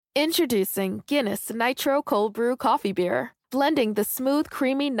Introducing Guinness Nitro Cold Brew Coffee Beer, blending the smooth,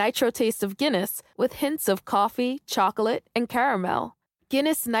 creamy nitro taste of Guinness with hints of coffee, chocolate, and caramel.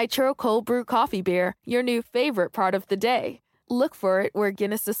 Guinness Nitro Cold Brew Coffee Beer, your new favorite part of the day. Look for it where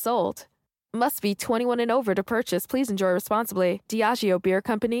Guinness is sold. Must be 21 and over to purchase. Please enjoy responsibly. Diageo Beer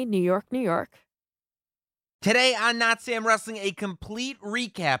Company, New York, New York. Today on Not Sam Wrestling, a complete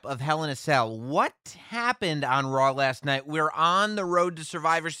recap of Hell in a Cell. What happened on Raw last night? We're on the road to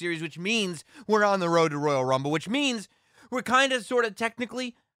Survivor Series, which means we're on the road to Royal Rumble, which means we're kind of sort of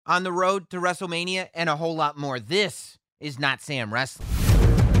technically on the road to WrestleMania and a whole lot more. This is Not Sam Wrestling.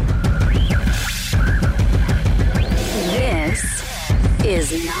 This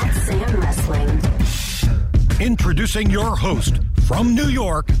is Not Sam Wrestling. Introducing your host from New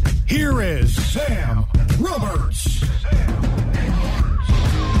York, here is Sam Roberts.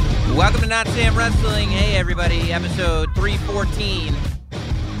 Welcome to Not Sam Wrestling. Hey, everybody. Episode 314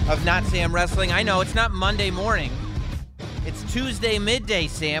 of Not Sam Wrestling. I know, it's not Monday morning. It's Tuesday midday,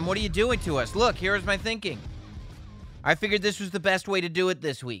 Sam. What are you doing to us? Look, here's my thinking. I figured this was the best way to do it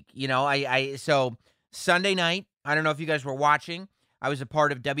this week. You know, so Sunday night, I don't know if you guys were watching. I was a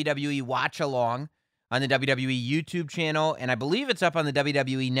part of WWE Watch Along on the WWE YouTube channel, and I believe it's up on the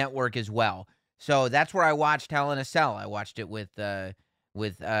WWE Network as well. So that's where I watched Hell in a Cell. I watched it with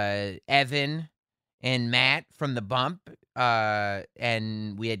Evan and Matt from The Bump,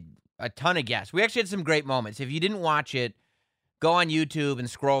 and we had a ton of guests. We actually had some great moments. If you didn't watch it, go on YouTube and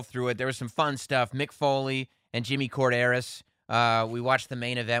scroll through it. There was some fun stuff. Mick Foley and Jimmy Corderas. We watched the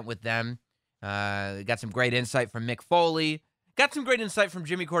main event with them. Got some great insight from Mick Foley. Got some great insight from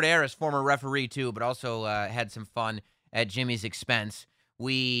Jimmy Corderas, former referee too, but also had some fun at Jimmy's expense.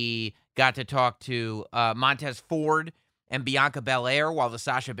 We got to talk to Montez Ford and Bianca Belair while the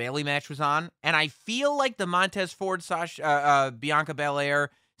Sasha Bailey match was on. And I feel like the Montez Ford, Bianca Belair,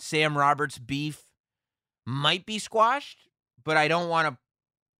 Sam Roberts beef might be squashed, but I don't want to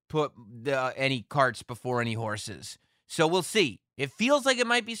put any carts before any horses. So we'll see. It feels like it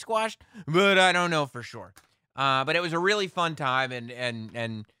might be squashed, but I don't know for sure. But it was a really fun time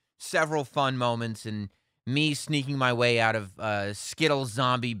and several fun moments and me sneaking my way out of Skittles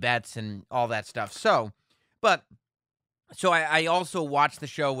zombie bets and all that stuff. So I also watched the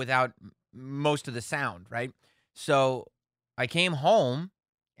show without most of the sound, right? So I came home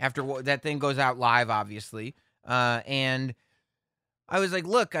after that thing goes out live, obviously, and I was like,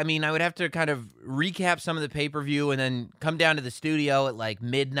 look, I mean, I would have to kind of recap some of the pay-per-view and then come down to the studio at like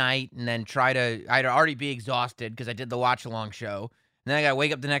midnight and then I'd already be exhausted because I did the watch-along show. And then I got to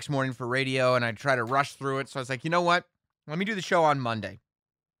wake up the next morning for radio and I'd try to rush through it. So I was like, you know what? Let me do the show on Monday.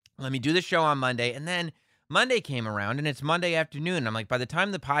 And then Monday came around and it's Monday afternoon. I'm like, by the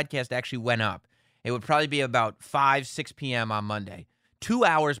time the podcast actually went up, it would probably be about 6 p.m. on Monday, 2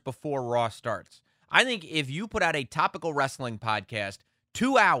 hours before Raw starts. I think if you put out a topical wrestling podcast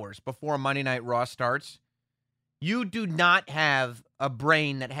 2 hours before Monday Night Raw starts, you do not have a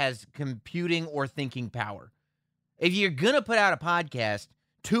brain that has computing or thinking power. If you're going to put out a podcast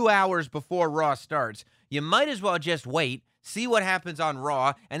 2 hours before Raw starts, you might as well just wait, see what happens on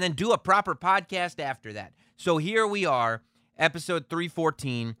Raw, and then do a proper podcast after that. So here we are, episode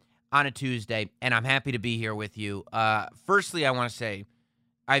 314 on a Tuesday, and I'm happy to be here with you. Firstly, I want to say,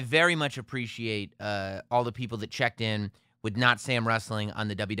 I very much appreciate all the people that checked in with Not Sam Wrestling on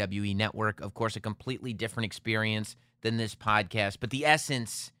the WWE Network. Of course, a completely different experience than this podcast, but the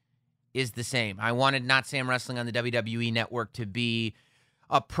essence is the same. I wanted Not Sam Wrestling on the WWE Network to be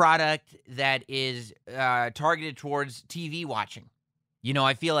a product that is targeted towards TV watching. You know,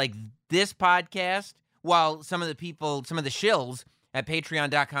 I feel like this podcast, while some of the shills at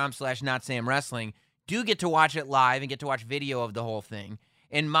patreon.com/NotSamWrestling do get to watch it live and get to watch video of the whole thing,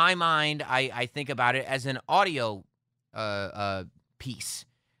 in my mind, I think about it as an audio piece.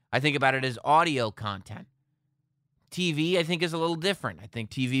 I think about it as audio content. TV, I think, is a little different. I think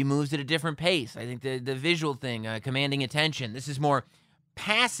TV moves at a different pace. I think the visual thing, commanding attention. This is more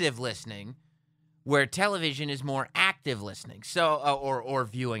passive listening, where television is more active listening. So, or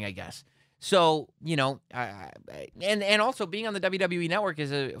viewing, I guess. So, you know, and also being on the WWE Network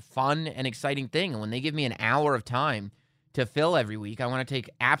is a fun and exciting thing. And when they give me an hour of time to fill every week, I want to take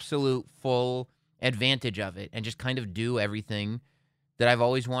absolute full advantage of it and just kind of do everything that I've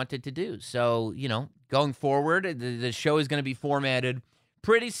always wanted to do. So, you know, going forward, the show is going to be formatted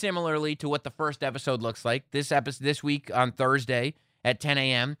pretty similarly to what the first episode looks like. This week on Thursday at 10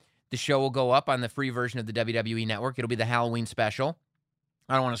 a.m., the show will go up on the free version of the WWE Network. It'll be the Halloween special.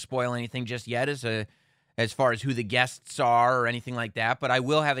 I don't want to spoil anything just yet as far as who the guests are or anything like that, but I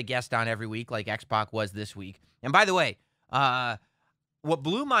will have a guest on every week like X-Pac was this week. And by the way, what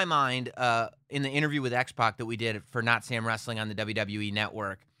blew my mind in the interview with X-Pac that we did for Not Sam Wrestling on the WWE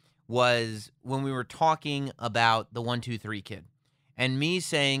Network was when we were talking about the 1-2-3 Kid. And me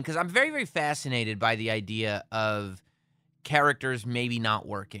saying, because I'm very, very fascinated by the idea of characters maybe not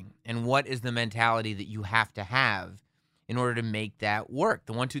working and what is the mentality that you have to have in order to make that work.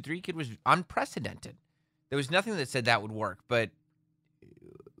 The 1-2-3 Kid was unprecedented. There was nothing that said that would work, but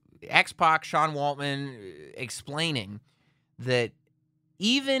X-Pac, Sean Waltman explaining that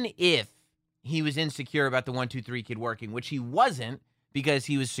even if he was insecure about the 1-2-3 Kid working, which he wasn't because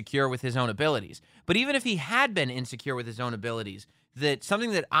he was secure with his own abilities, but even if he had been insecure with his own abilities, that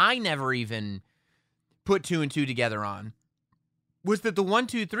something that I never even put 2 and 2 together on was that the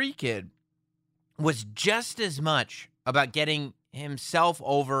 1-2-3 Kid was just as much about getting himself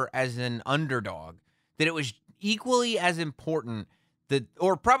over as an underdog, that it was equally as important that,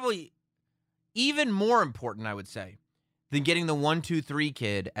 or probably even more important, I would say, than getting the 1-2-3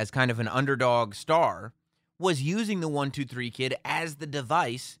 Kid as kind of an underdog star, was using the 1-2-3 Kid as the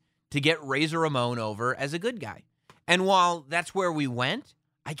device to get Razor Ramon over as a good guy. And while that's where we went,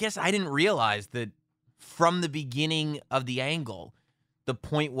 I guess I didn't realize that from the beginning of the angle, the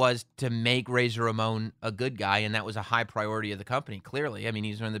point was to make Razor Ramon a good guy, and that was a high priority of the company, clearly. I mean,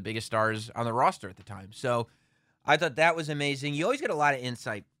 he's one of the biggest stars on the roster at the time. So I thought that was amazing. You always get a lot of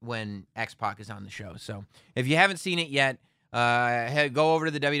insight when X-Pac is on the show. So if you haven't seen it yet, go over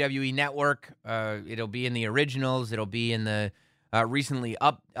to the WWE Network. It'll be in the originals. It'll be in the recently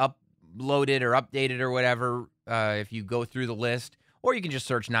uploaded or updated or whatever if you go through the list. Or you can just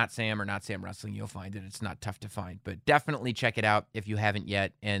search Not Sam or Not Sam Wrestling. You'll find it. It's not tough to find. But definitely check it out if you haven't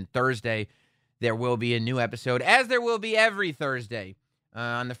yet. And Thursday, there will be a new episode, as there will be every Thursday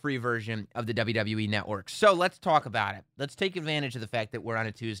on the free version of the WWE Network. So let's talk about it. Let's take advantage of the fact that we're on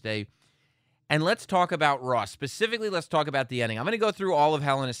a Tuesday. And let's talk about Raw. Specifically, let's talk about the ending. I'm going to go through all of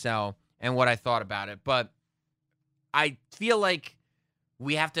Hell in a Cell and what I thought about it. But I feel like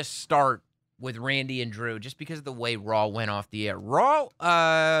we have to start with Randy and Drew just because of the way Raw went off the air. Raw,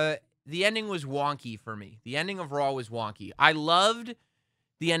 the ending was wonky for me. The ending of Raw was wonky. I loved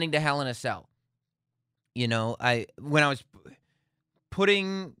the ending to Hell in a Cell. You know, when I was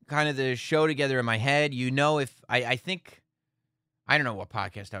putting kind of the show together in my head, I think, I don't know what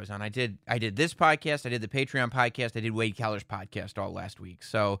podcast I was on. I did this podcast, I did the Patreon podcast, I did Wade Keller's podcast all last week.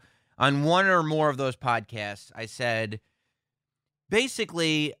 So on one or more of those podcasts, I said,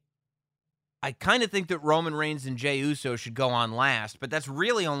 basically, I kind of think that Roman Reigns and Jey Uso should go on last, but that's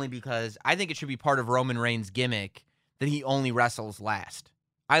really only because I think it should be part of Roman Reigns' gimmick that he only wrestles last.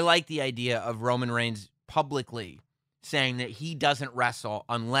 I like the idea of Roman Reigns publicly saying that he doesn't wrestle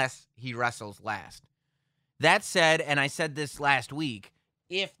unless he wrestles last. That said, and I said this last week,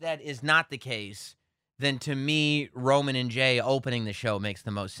 if that is not the case, then to me, Roman and Jey opening the show makes the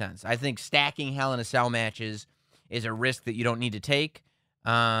most sense. I think stacking Hell in a Cell matches is a risk that you don't need to take.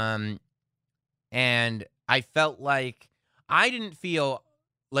 And I felt like I didn't feel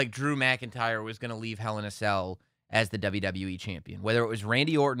like Drew McIntyre was going to leave Hell in a Cell as the WWE champion. Whether it was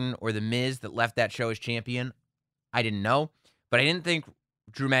Randy Orton or The Miz that left that show as champion, I didn't know. But I didn't think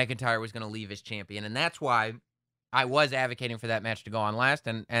Drew McIntyre was going to leave as champion. And that's why I was advocating for that match to go on last.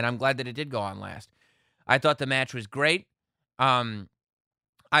 And I'm glad that it did go on last. I thought the match was great. I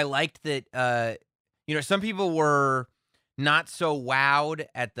liked that, some people were not so wowed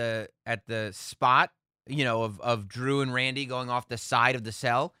at the spot, of Drew and Randy going off the side of the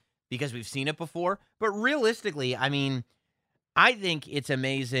cell because we've seen it before. But realistically, I mean, I think it's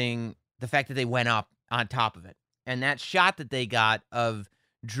amazing the fact that they went up on top of it. And that shot that they got of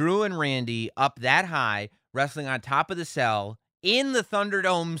Drew and Randy up that high, wrestling on top of the cell in the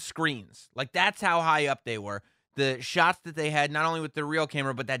Thunderdome screens. Like, that's how high up they were. The shots that they had, not only with the real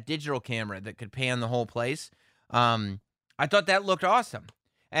camera, but that digital camera that could pan the whole place. I thought that looked awesome.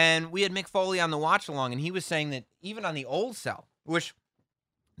 And we had Mick Foley on the watch along, and he was saying that even on the old cell, which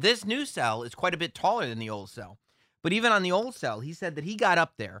this new cell is quite a bit taller than the old cell, but even on the old cell, he said that he got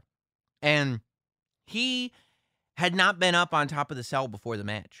up there and he had not been up on top of the cell before the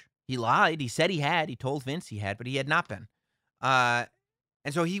match. He lied. He said he had. He told Vince he had, but he had not been. And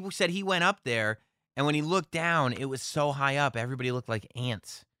so he said he went up there, and when he looked down, it was so high up, everybody looked like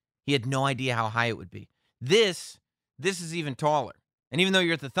ants. He had no idea how high it would be. This is even taller. And even though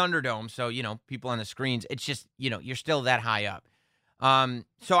you're at the Thunderdome, so, people on the screens, it's just, you're still that high up.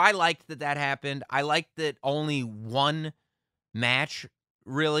 So I liked that happened. I liked that only one match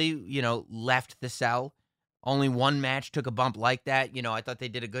really, left the cell. Only one match took a bump like that. I thought they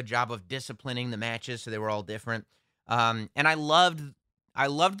did a good job of disciplining the matches so they were all different. And I loved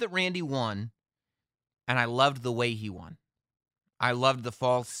that Randy won, and I loved the way he won. I loved the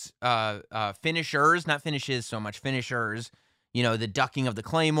false finishers, not finishes so much, finishers. You know, the ducking of the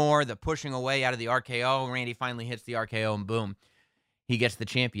Claymore, the pushing away out of the RKO. Randy finally hits the RKO, and boom, he gets the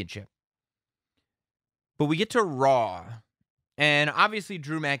championship. But we get to Raw, and obviously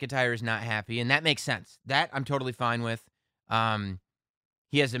Drew McIntyre is not happy, and that makes sense. That I'm totally fine with.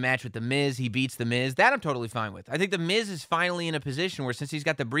 He has a match with The Miz. He beats The Miz. That I'm totally fine with. I think The Miz is finally in a position where, since he's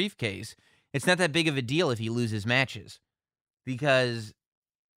got the briefcase, it's not that big of a deal if he loses matches, because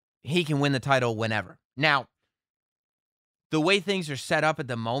he can win the title whenever. Now, the way things are set up at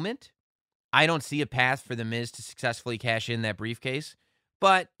the moment, I don't see a path for The Miz to successfully cash in that briefcase,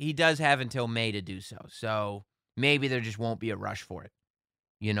 but he does have until May to do so. So maybe there just won't be a rush for it.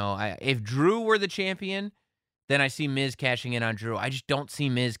 You know, if Drew were the champion, then I see Miz cashing in on Drew. I just don't see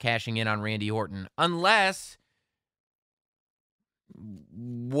Miz cashing in on Randy Orton unless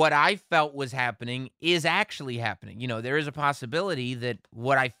what I felt was happening is actually happening. You know, there is a possibility that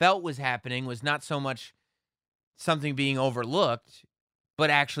what I felt was happening was not so much something being overlooked, but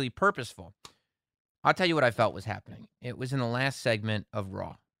actually purposeful. I'll tell you what I felt was happening. It was in the last segment of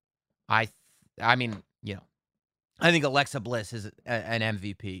Raw. I mean, you know, I think Alexa Bliss is an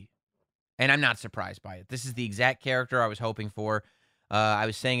MVP. And I'm not surprised by it. This is the exact character I was hoping for. I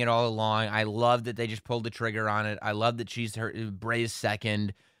was saying it all along. I love that they just pulled the trigger on it. I love that she's Bray's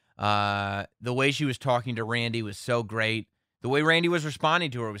second. The way she was talking to Randy was so great. The way Randy was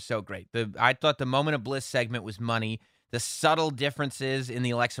responding to her was so great. I thought the Moment of Bliss segment was money. The subtle differences in the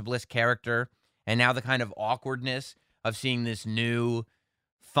Alexa Bliss character, and now the kind of awkwardness of seeing this new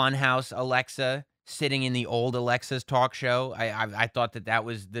Funhouse Alexa sitting in the old Alexa's talk show. I thought that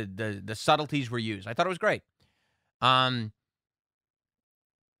was the subtleties were used. I thought it was great. And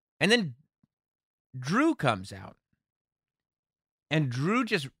then Drew comes out. And Drew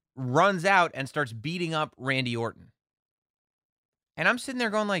just runs out and starts beating up Randy Orton. And I'm sitting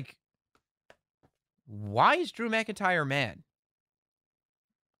there going like, why is Drew McIntyre mad?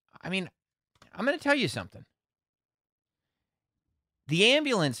 I mean, I'm going to tell you something. The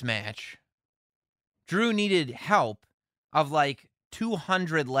ambulance match, Drew needed help of like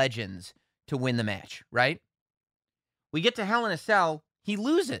 200 legends to win the match, right? We get to Hell in a Cell. He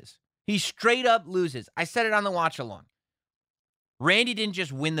loses. He straight up loses. I said it on the watch along. Randy didn't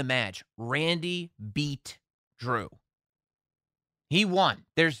just win the match. Randy beat Drew. He won.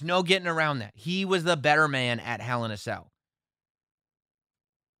 There's no getting around that. He was the better man at Hell in a Cell.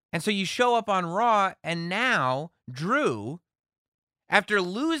 And so you show up on Raw, and now Drew, after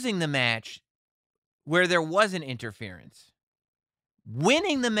losing the match where there wasn't interference,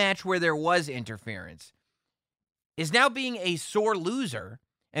 winning the match where there was interference, is now being a sore loser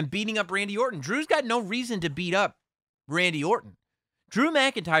and beating up Randy Orton. Drew's got no reason to beat up Randy Orton. Drew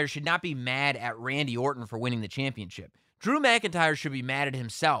McIntyre should not be mad at Randy Orton for winning the championship. Drew McIntyre should be mad at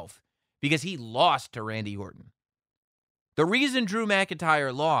himself because he lost to Randy Orton. The reason Drew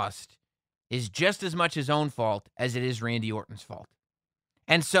McIntyre lost is just as much his own fault as it is Randy Orton's fault.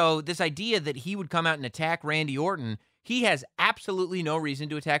 And so this idea that he would come out and attack Randy Orton, he has absolutely no reason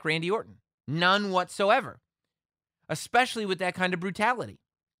to attack Randy Orton. None whatsoever. Especially with that kind of brutality.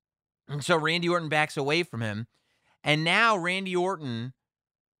 And so Randy Orton backs away from him. And now Randy Orton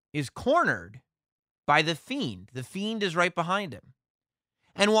is cornered by The Fiend. The Fiend is right behind him.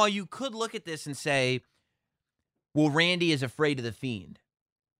 And while you could look at this and say, well, Randy is afraid of The Fiend,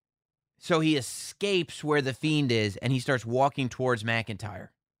 so he escapes where The Fiend is and he starts walking towards McIntyre.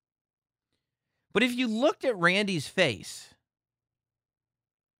 But if you looked at Randy's face,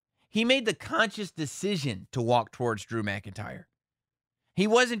 he made the conscious decision to walk towards Drew McIntyre. He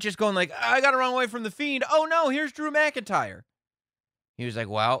wasn't just going like, I got to run away from The Fiend. Oh no, here's Drew McIntyre. He was like,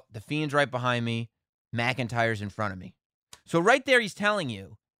 well, The Fiend's right behind me. McIntyre's in front of me. So right there, he's telling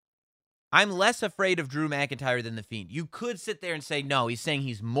you, I'm less afraid of Drew McIntyre than The Fiend. You could sit there and say, no, he's saying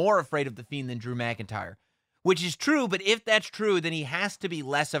he's more afraid of The Fiend than Drew McIntyre, which is true. But if that's true, then he has to be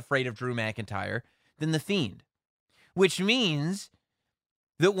less afraid of Drew McIntyre than The Fiend, which means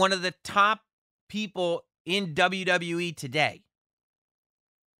that one of the top people in WWE today,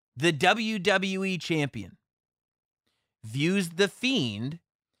 the WWE champion, views The Fiend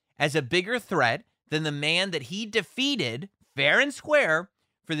as a bigger threat than the man that he defeated fair and square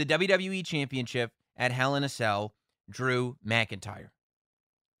for the WWE Championship at Hell in a Cell, Drew McIntyre.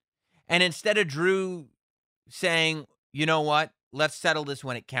 And instead of Drew saying, you know what, let's settle this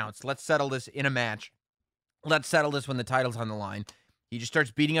when it counts. Let's settle this in a match. Let's settle this when the title's on the line. He just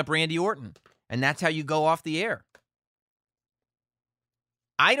starts beating up Randy Orton. And that's how you go off the air.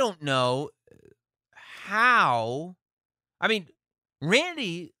 I don't know how. I mean,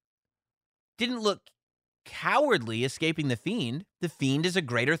 Randy didn't look cowardly escaping The Fiend is a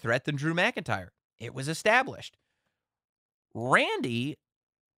greater threat than Drew McIntyre. It was established. Randy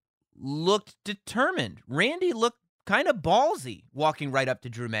looked determined. Randy looked kind of ballsy walking right up to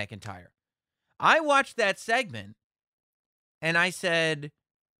Drew McIntyre. I watched that segment and I said,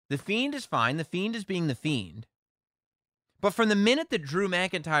 The Fiend is fine. The Fiend is being The Fiend. But from the minute that Drew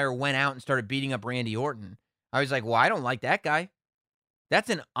McIntyre went out and started beating up Randy Orton, I was like, well, I don't like that guy. That's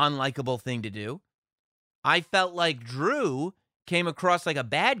an unlikable thing to do. I felt like Drew came across like a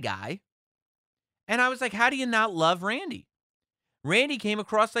bad guy. And I was like, how do you not love Randy? Randy came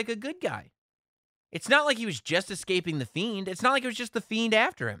across like a good guy. It's not like he was just escaping The Fiend. It's not like it was just The Fiend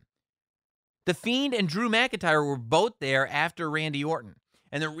after him. The Fiend and Drew McIntyre were both there after Randy Orton.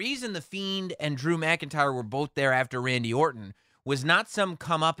 And the reason The Fiend and Drew McIntyre were both there after Randy Orton was not some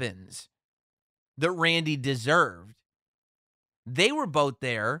comeuppance that Randy deserved. They were both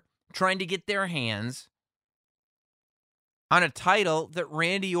there trying to get their hands on a title that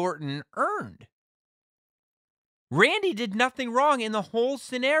Randy Orton earned. Randy did nothing wrong in the whole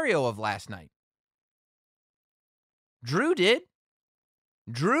scenario of last night. Drew did.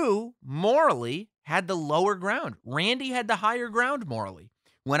 Drew morally had the lower ground. Randy had the higher ground morally.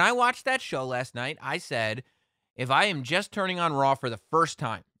 When I watched that show last night, I said, if I am just turning on Raw for the first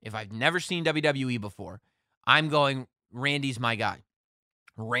time, if I've never seen WWE before, I'm going, Randy's my guy.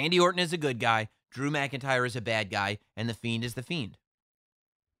 Randy Orton is a good guy. Drew McIntyre is a bad guy. And The Fiend is The Fiend.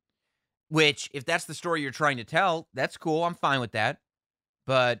 Which, if that's the story you're trying to tell, that's cool. I'm fine with that.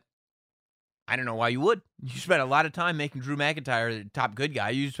 But I don't know why you would. You spent a lot of time making Drew McIntyre the top good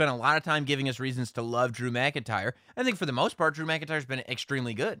guy. You spent a lot of time giving us reasons to love Drew McIntyre. I think for the most part, Drew McIntyre's been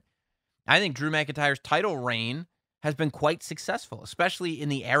extremely good. I think Drew McIntyre's title reign has been quite successful, especially in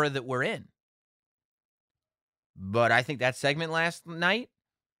the era that we're in. But I think that segment last night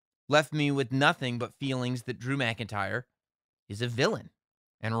left me with nothing but feelings that Drew McIntyre is a villain.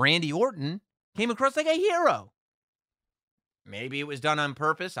 And Randy Orton came across like a hero. Maybe it was done on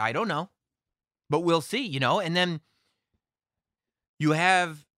purpose. I don't know. But we'll see, you know. And then you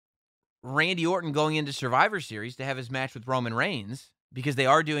have Randy Orton going into Survivor Series to have his match with Roman Reigns because they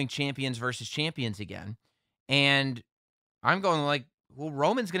are doing champions versus champions again. And I'm going like, well,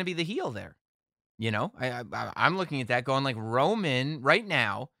 Roman's going to be the heel there. You know, I'm looking at that going like Roman right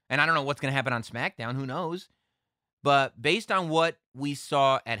now, and I don't know what's going to happen on SmackDown. Who knows? But based on what we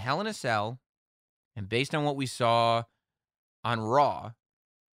saw at Hell in a Cell and based on what we saw on Raw,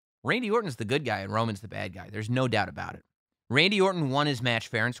 Randy Orton's the good guy and Roman's the bad guy. There's no doubt about it. Randy Orton won his match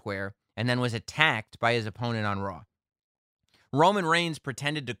fair and square and then was attacked by his opponent on Raw. Roman Reigns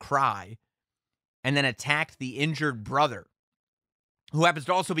pretended to cry and then attacked the injured brother, who happens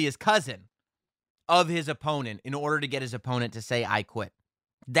to also be his cousin, of his opponent in order to get his opponent to say, I quit.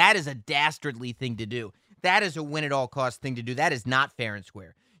 That is a dastardly thing to do. That is a win-at-all-costs thing to do. That is not fair and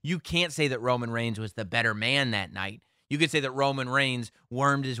square. You can't say that Roman Reigns was the better man that night. You could say that Roman Reigns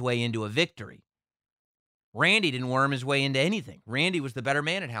wormed his way into a victory. Randy didn't worm his way into anything. Randy was the better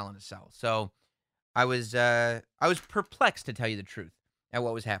man at Hell in a Cell. So I was perplexed, to tell you the truth, at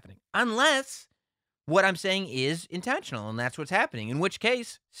what was happening. Unless what I'm saying is intentional, and that's what's happening, in which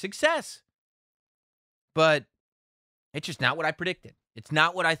case, success. But it's just not what I predicted. It's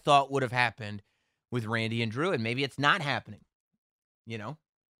not what I thought would have happened with Randy and Drew, and maybe it's not happening. You know?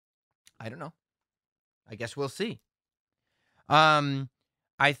 I don't know. I guess we'll see.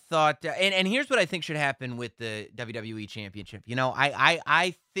 I thought, and here's what I think should happen with the WWE Championship. You know,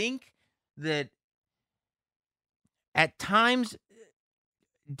 I think that at times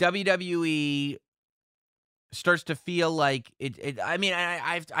WWE starts to feel like it I mean,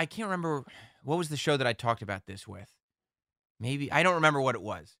 I can't remember what was the show that I talked about this with. Maybe I don't remember what it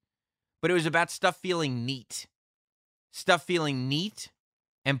was, but it was about stuff feeling neat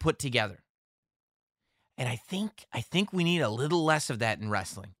and put together. And I think we need a little less of that in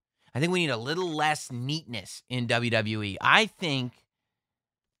wrestling. I think we need a little less neatness in WWE. I think,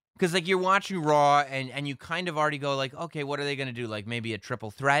 because like you're watching Raw and you kind of already go like, okay, what are they going to do? Like maybe a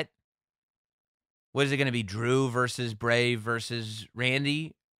triple threat? What is it going to be? Drew versus Bray versus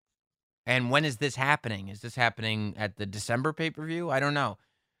Randy? And when is this happening? Is this happening at the December pay-per-view? I don't know.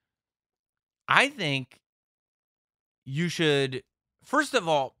 I think you should, first of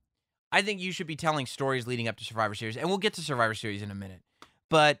all, I think you should be telling stories leading up to Survivor Series, and we'll get to Survivor Series in a minute.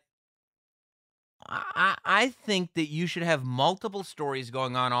 But I think that you should have multiple stories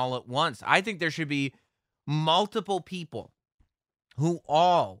going on all at once. I think there should be multiple people who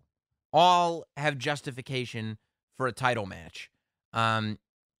all have justification for a title match. And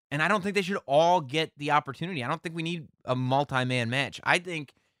I don't think they should all get the opportunity. I don't think we need a multi-man match. I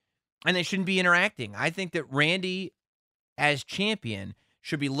think and they shouldn't be interacting. I think that Randy, as champion,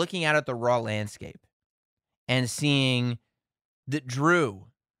 should be looking out at the Raw landscape and seeing that Drew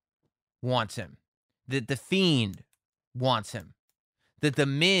wants him, that The Fiend wants him, that The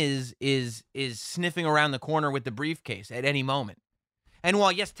Miz is sniffing around the corner with the briefcase at any moment. And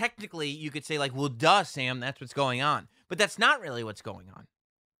while, yes, technically you could say, like, well, duh, Sam, that's what's going on. But that's not really what's going on.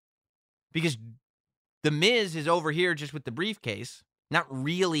 Because The Miz is over here just with the briefcase, not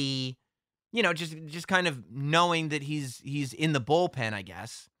really, just kind of knowing that he's in the bullpen, I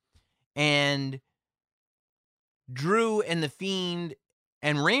guess. And Drew and The Fiend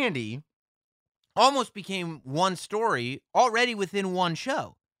and Randy almost became one story already within one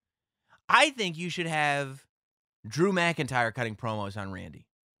show. I think you should have Drew McIntyre cutting promos on Randy,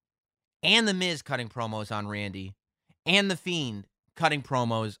 and The Miz cutting promos on Randy, and The Fiend cutting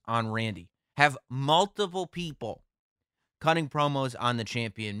promos on Randy. Have multiple people cutting promos on the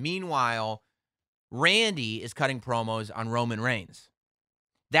champion. Meanwhile, Randy is cutting promos on Roman Reigns.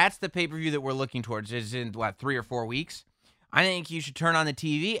 That's the pay-per-view that we're looking towards. Is in, 3 or 4 weeks? I think you should turn on the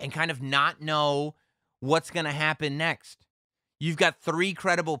TV and kind of not know what's going to happen next. You've got 3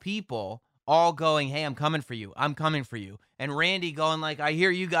 credible people all going, hey, I'm coming for you. I'm coming for you. And Randy going like, I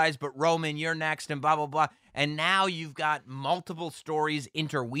hear you guys, but Roman, you're next, and blah, blah, blah. And now you've got multiple stories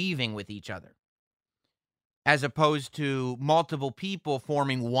interweaving with each other, as opposed to multiple people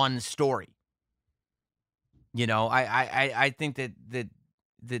forming one story. I think that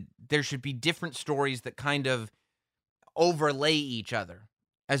there should be different stories that kind of overlay each other,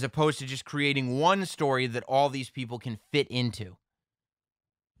 as opposed to just creating one story that all these people can fit into.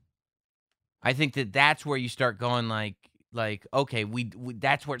 I think that that's where you start going like okay, we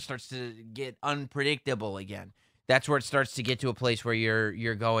that's where it starts to get unpredictable again. That's where it starts to get to a place where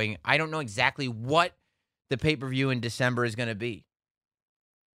you're going, I don't know exactly what the pay-per-view in December is going to be.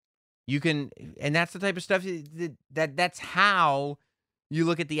 And that's the type of stuff that's how you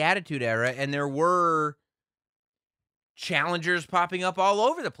look at the Attitude Era, and there were challengers popping up all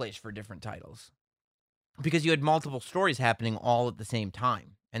over the place for different titles because you had multiple stories happening all at the same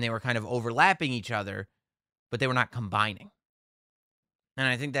time. And they were kind of overlapping each other, but they were not combining. And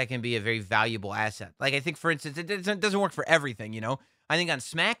I think that can be a very valuable asset. Like, I think, for instance, it doesn't work for everything, I think on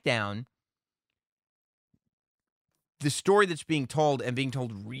SmackDown, the story that's being told and being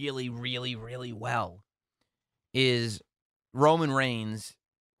told really, really, really well is Roman Reigns,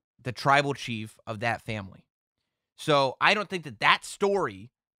 the tribal chief of that family. So I don't think that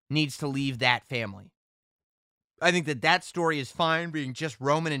story needs to leave that family. I think that story is fine being just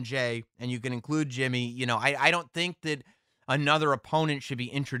Roman and Jay, and you can include Jimmy. I don't think that another opponent should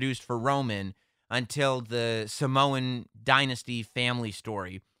be introduced for Roman until the Samoan dynasty family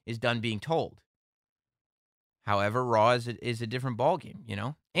story is done being told. However, Raw is a different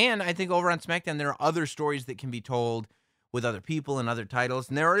ballgame, And I think over on SmackDown, there are other stories that can be told with other people and other titles,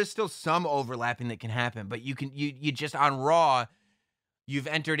 and there is still some overlapping that can happen. But you just on Raw, you've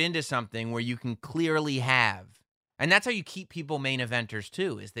entered into something where you can clearly have. And that's how you keep people main eventers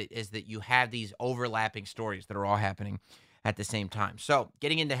too, is that you have these overlapping stories that are all happening at the same time. So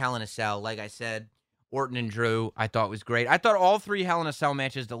getting into Hell in a Cell, like I said, Orton and Drew, I thought was great. I thought all 3 Hell in a Cell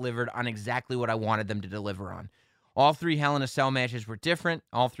matches delivered on exactly what I wanted them to deliver on. All 3 Hell in a Cell matches were different.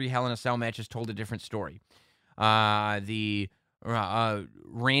 All 3 Hell in a Cell matches told a different story. The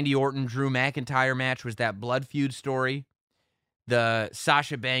Randy Orton, Drew McIntyre match was that blood feud story. The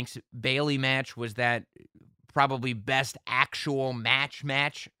Sasha Banks Bayley match was that probably best actual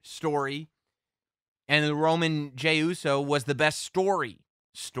match story. And the Roman Jey Uso was the best story.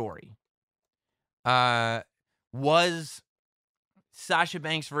 Was Sasha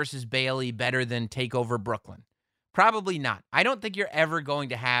Banks versus Bayley better than TakeOver Brooklyn? Probably not. I don't think you're ever going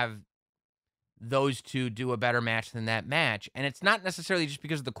to have those two do a better match than that match. And it's not necessarily just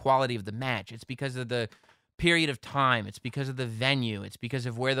because of the quality of the match. It's because of the period of time. It's because of the venue. It's because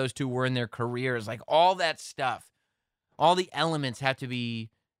of where those two were in their careers. Like, all that stuff, all the elements have to be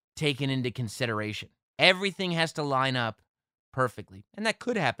taken into consideration. Everything has to line up perfectly. And that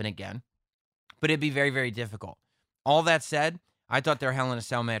could happen again, but it'd be very, very difficult. All that said, I thought their Hell in a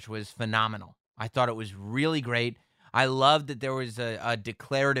Cell match was phenomenal. I thought it was really great. I loved that there was a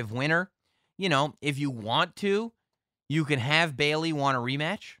declarative winner. If you want to, you can have Bayley want a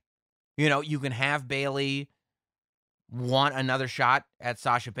rematch. You can have Bayley want another shot at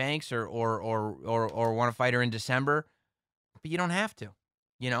Sasha Banks or want to fight her in December, but you don't have to.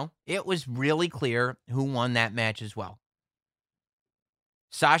 It was really clear who won that match as well.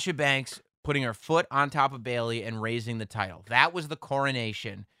 Sasha Banks putting her foot on top of Bayley and raising the title. That was the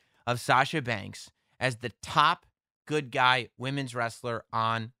coronation of Sasha Banks as the top good guy women's wrestler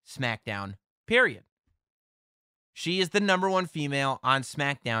on SmackDown, period. She is the number one female on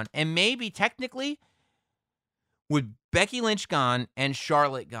SmackDown. And maybe technically, with Becky Lynch gone and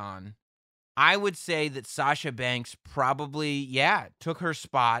Charlotte gone, I would say that Sasha Banks probably, took her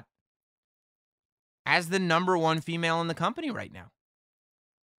spot as the number one female in the company right now.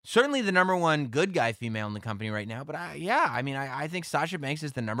 Certainly the number one good guy female in the company right now. But I think Sasha Banks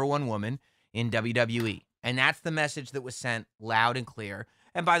is the number one woman in WWE. And that's the message that was sent loud and clear.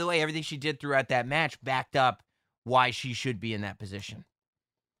 And by the way, everything she did throughout that match backed up why she should be in that position.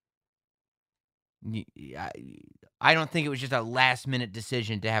 I don't think it was just a last-minute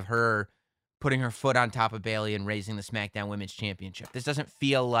decision to have her putting her foot on top of Bayley and raising the SmackDown Women's Championship. This doesn't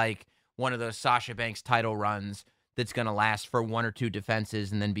feel like one of those Sasha Banks title runs that's going to last for one or two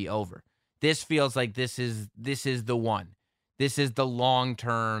defenses and then be over. This feels like this is the one. This is the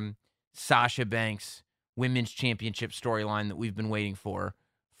long-term Sasha Banks Women's Championship storyline that we've been waiting for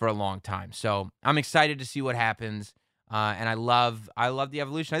a long time. So I'm excited to see what happens, and I love the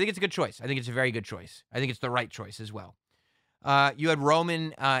evolution. I think it's a good choice. I think it's a very good choice. I think it's the right choice as well. You had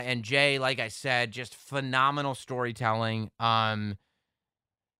Roman and Jay, like I said, just phenomenal storytelling. I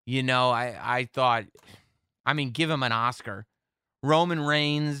thought, give him an Oscar. Roman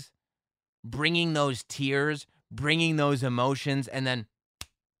Reigns bringing those tears, bringing those emotions, and then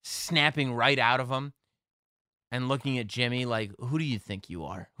snapping right out of them and looking at Jimmy like, who do you think you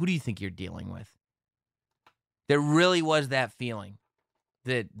are? Who do you think you're dealing with? There really was that feeling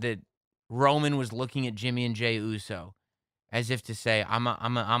that Roman was looking at Jimmy and Jey Uso as if to say, I'm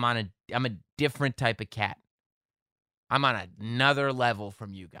a different type of cat. I'm on another level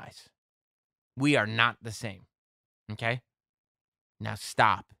from you guys. We are not the same. Okay? Now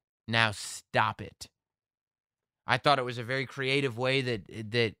stop. Now stop it. I thought it was a very creative way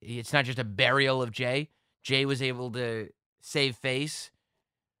that it's not just a burial of Jay. Jay was able to save face.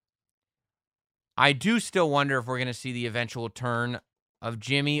 I do still wonder if we're going to see the eventual turn of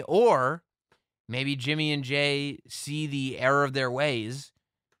Jimmy, or maybe Jimmy and Jay see the error of their ways.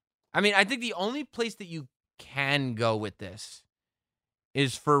 I think the only place that you can go with this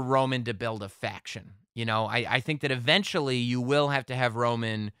is for Roman to build a faction. I think that eventually you will have to have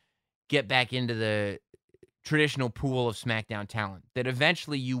Roman get back into the traditional pool of SmackDown talent. That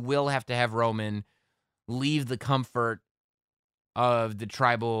eventually you will have to have Roman leave the comfort of the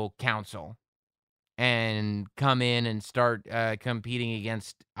tribal council and come in and start competing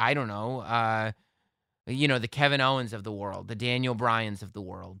against, the Kevin Owens of the world, the Daniel Bryans of the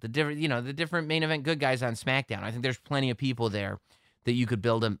world, the different main event good guys on SmackDown. I think there's plenty of people there that you could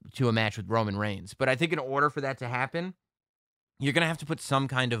build to a match with Roman Reigns. But I think in order for that to happen, you're going to have to put some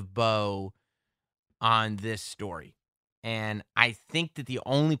kind of bow on this story. And I think that the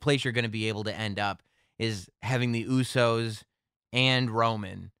only place you're going to be able to end up is having the Usos and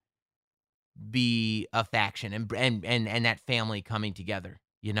Roman be a faction and that family coming together.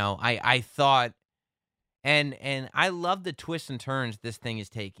 I thought, and I love the twists and turns this thing is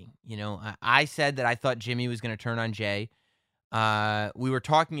taking. I said that I thought Jimmy was going to turn on Jay. We were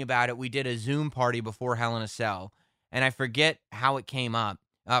talking about it. We did a Zoom party before Hell in a Cell, and I forget how it came up,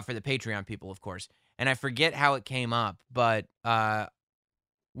 for the Patreon people, of course. And I forget how it came up, but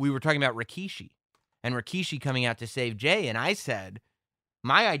we were talking about Rikishi and Rikishi coming out to save Jay. And I said,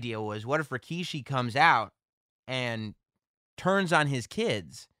 my idea was, what if Rikishi comes out and turns on his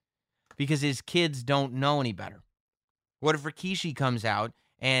kids because his kids don't know any better? What if Rikishi comes out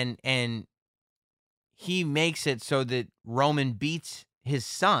and he makes it so that Roman beats his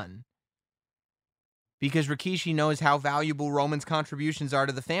son because Rikishi knows how valuable Roman's contributions are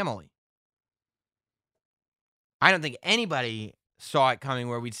to the family? I don't think anybody saw it coming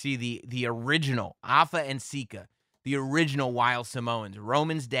where we'd see the original Alpha and Sika, the original Wild Samoans,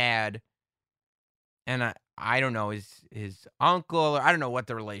 Roman's dad, and I don't know, his uncle, or I don't know what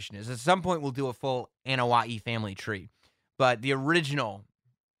the relation is. At some point, we'll do a full Anoa'i family tree. But the original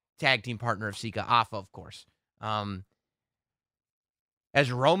tag team partner of Sika, Alpha, of course.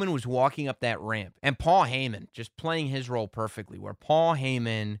 As Roman was walking up that ramp, and Paul Heyman just playing his role perfectly, where Paul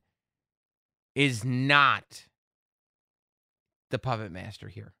Heyman is not the puppet master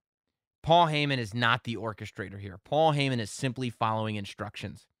here. Paul Heyman is not the orchestrator here. Paul Heyman is simply following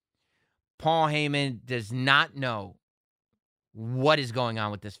instructions. Paul Heyman does not know what is going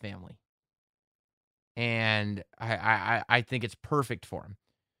on with this family. And I think it's perfect for him.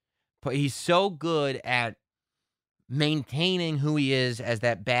 But he's so good at maintaining who he is as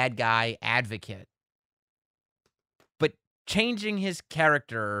that bad guy advocate, but changing his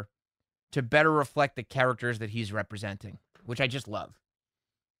character to better reflect the characters that he's representing, which I just love.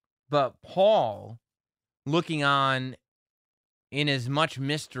 But Paul looking on in as much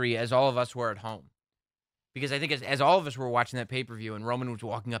mystery as all of us were at home. Because I think as all of us were watching that pay-per-view and Roman was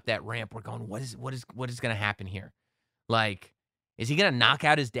walking up that ramp, we're going, what is going to happen here? Like, is he going to knock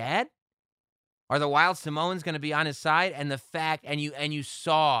out his dad? Are the Wild Samoans going to be on his side? And the fact, and you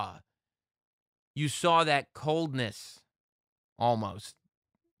saw that coldness almost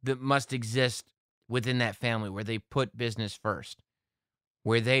that must exist within that family where they put business first,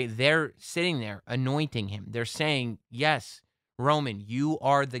 where they're sitting there anointing him. They're saying, yes, Roman, you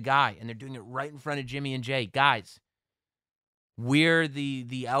are the guy. And they're doing it right in front of Jimmy and Jay. Guys, we're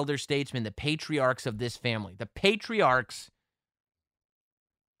the elder statesmen, the patriarchs of this family. The patriarchs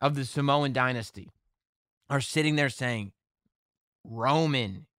of the Samoan dynasty are sitting there saying,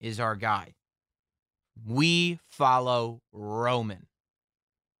 Roman is our guy. We follow Roman.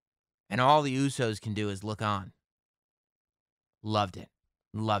 And all the Usos can do is look on. Loved it.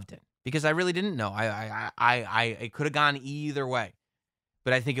 Because I really didn't know. I could have gone either way.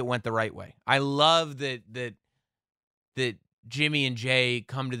 But I think it went the right way. I love that Jimmy and Jay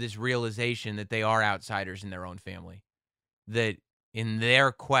come to this realization that they are outsiders in their own family. That in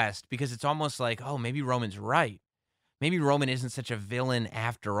their quest, because it's almost like, oh, maybe Roman's right. Maybe Roman isn't such a villain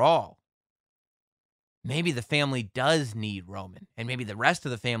after all. Maybe the family does need Roman, and maybe the rest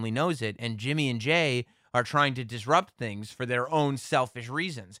of the family knows it, and Jimmy and Jay are trying to disrupt things for their own selfish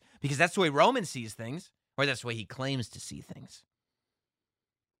reasons, because that's the way Roman sees things, or that's the way he claims to see things.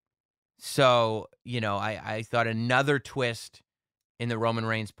 So, I thought another twist in the Roman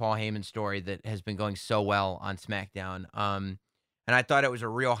Reigns, Paul Heyman story that has been going so well on SmackDown. And I thought it was a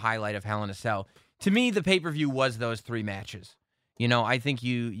real highlight of Hell in a Cell. To me, the pay-per-view was those three matches. I think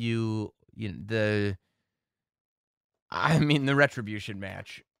the Retribution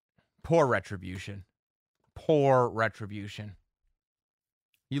match. Poor Retribution.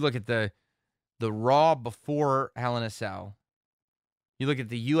 You look at the Raw before Hell in a Cell. You look at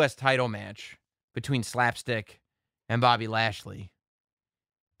the U.S. title match between Slapstick and Bobby Lashley.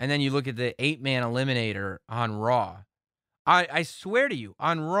 And then you look at the 8-man eliminator on Raw. I swear to you,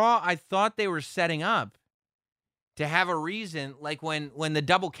 on Raw, I thought they were setting up to have a reason, like when the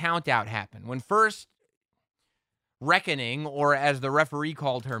double countout happened. When first Reckoning, or as the referee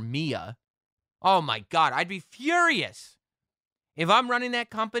called her, Mia. Oh my God, I'd be furious if I'm running that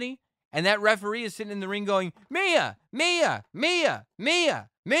company and that referee is sitting in the ring going, Mia, Mia, Mia, Mia,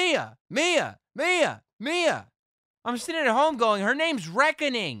 Mia, Mia, Mia, Mia. I'm sitting at home going, her name's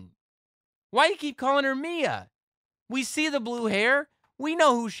Reckoning. Why do you keep calling her Mia? We see the blue hair. We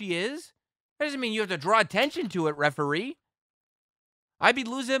know who she is. That doesn't mean you have to draw attention to it, referee. I'd be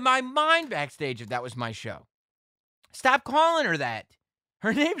losing my mind backstage if that was my show. Stop calling her that.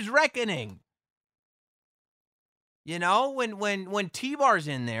 Her name's Reckoning. When T-Bar's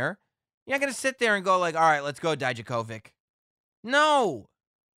in there, you're not going to sit there and go like, all right, let's go, Dijakovic. No.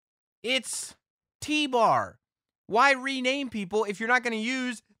 It's T-Bar. Why rename people if you're not going to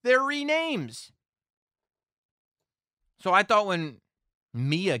use their renames? So I thought when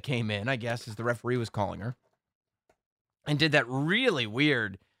Mia came in, I guess, as the referee was calling her, and did that really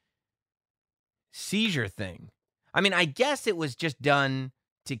weird seizure thing. I mean, I guess it was just done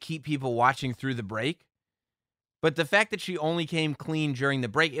to keep people watching through the break. But the fact that she only came clean during the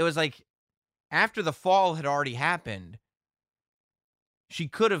break, it was like after the fall had already happened, she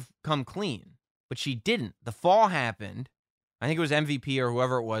could have come clean, but she didn't. The fall happened. I think it was MVP or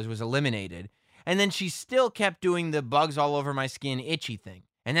whoever it was eliminated. And then she still kept doing the bugs all over my skin itchy thing.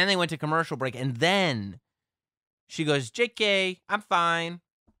 And then they went to commercial break. And then she goes, JK, I'm fine.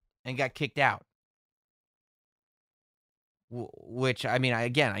 And got kicked out. Which, I mean,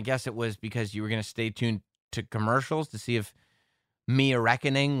 again, I guess it was because you were going to stay tuned to commercials to see if Mia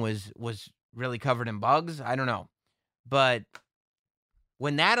Reckoning was really covered in bugs. I don't know. But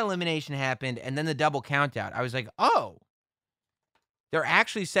when that elimination happened and then the double countout, I was like, oh, they're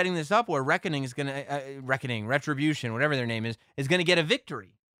actually setting this up where Reckoning is going to, Retribution, whatever their name is going to get a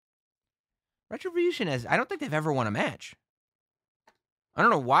victory. Retribution I don't think they've ever won a match. I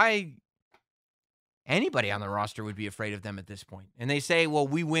don't know why anybody on the roster would be afraid of them at this point. And they say, well,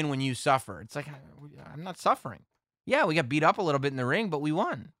 we win when you suffer. It's like, I'm not suffering. Yeah, we got beat up a little bit in the ring, but we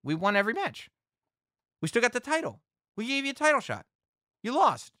won. We won every match. We still got the title. We gave you a title shot. You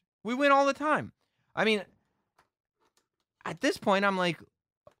lost. We win all the time. I mean, at this point, I'm like,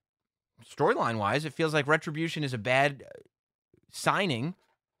 storyline-wise, it feels like Retribution is a bad signing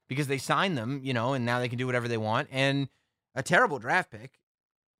because they signed them, and now they can do whatever they want, and a terrible draft pick.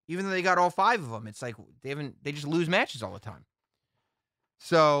 Even though they got all 5 of them, it's like they just lose matches all the time.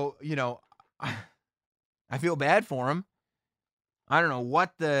 So, I feel bad for them. I don't know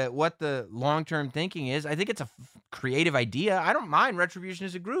what the long-term thinking is. I think it's a creative idea. I don't mind Retribution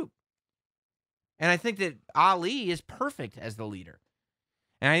as a group. And I think that Ali is perfect as the leader.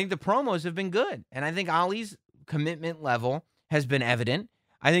 And I think the promos have been good. And I think Ali's commitment level has been evident.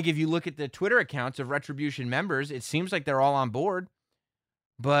 I think if you look at the Twitter accounts of Retribution members, it seems like they're all on board.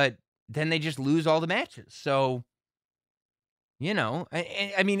 But then they just lose all the matches. So, you know,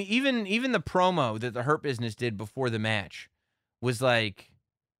 I mean, even the promo that the Hurt Business did before the match was like,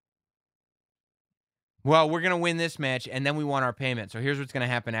 well, we're going to win this match, and then we want our payment. So here's what's going to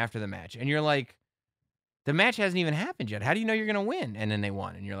happen after the match. And you're like, the match hasn't even happened yet. How do you know you're going to win? And then they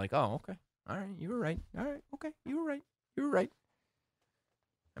won. And you're like, oh, okay. All right, you were right. All right, okay, you were right. You were right.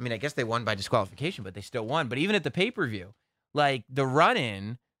 I mean, I guess they won by disqualification, but they still won. But even at the pay-per-view, like the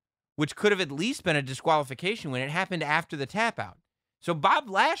run-in, which could have at least been a disqualification when it happened after the tap-out. So Bob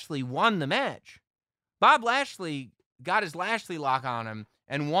Lashley won the match. Bob Lashley got his Lashley lock on him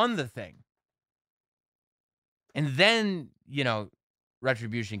and won the thing. And then, you know,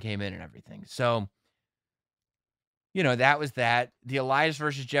 Retribution came in and everything. So, you know, that was that. The Elias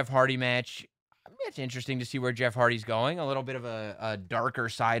versus Jeff Hardy match, I mean, it's interesting to see where Jeff Hardy's going. A little bit of a darker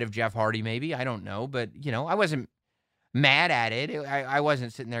side of Jeff Hardy, maybe. I don't know. But, you know, I wasn't mad at it. I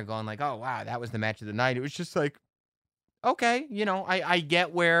wasn't sitting there going like, oh, wow, that was the match of the night. It was just like, okay, you know, I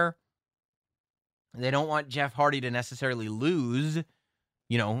get where they don't want Jeff Hardy to necessarily lose.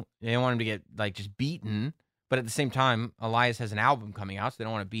 You know, they don't want him to get, like, just beaten. But at the same time, Elias has an album coming out, so they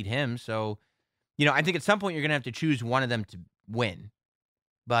don't want to beat him. So, you know, I think at some point you're going to have to choose one of them to win.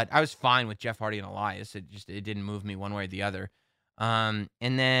 But I was fine with Jeff Hardy and Elias. It didn't move me one way or the other. And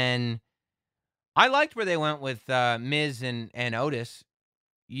then I liked where they went with Miz and Otis.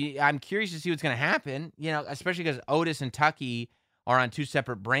 I'm curious to see what's going to happen, you know, especially because Otis and Tucky are on two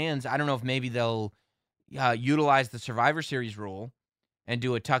separate brands. I don't know if maybe they'll utilize the Survivor Series rule and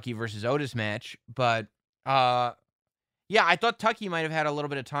do a Tucky versus Otis match. But, yeah, I thought Tucky might have had a little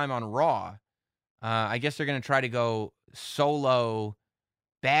bit of time on Raw. I guess they're going to try to go solo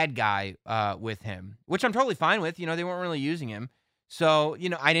bad guy with him, which I'm totally fine with. You know, they weren't really using him. So, you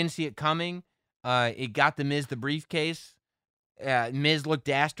know, I didn't see it coming. It got the Miz the briefcase. Miz looked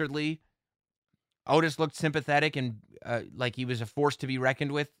dastardly. Otis looked sympathetic and like he was a force to be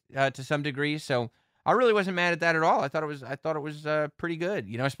reckoned with to some degree. So I really wasn't mad at that at all. I thought it was pretty good.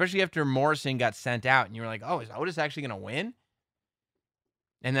 You know, especially after Morrison got sent out, and you were like, oh, is Otis actually going to win?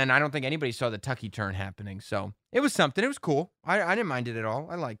 And then I don't think anybody saw the Tucky turn happening. So it was something. It was cool. I didn't mind it at all.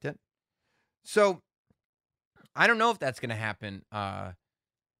 I liked it. So I don't know if that's going to happen at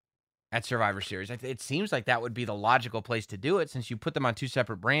Survivor Series. It seems like that would be the logical place to do it since you put them on two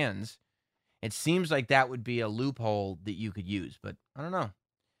separate brands. It seems like that would be a loophole that you could use, but I don't know.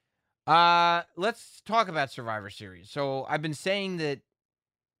 Let's talk about Survivor Series. So I've been saying that,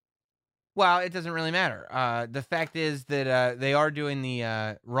 well, it doesn't really matter. The fact is that they are doing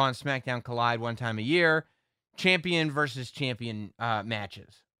the Raw and SmackDown Collide one time a year, champion versus champion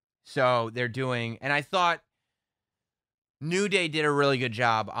matches. So they're doing, and I thought New Day did a really good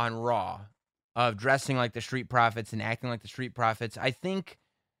job on Raw of dressing like the Street Profits and acting like the Street Profits. I think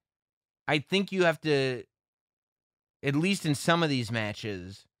you have to, at least in some of these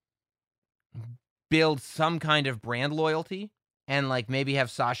matches, build some kind of brand loyalty and like maybe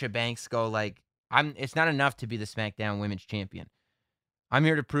have Sasha Banks go like, it's not enough to be the SmackDown Women's Champion. I'm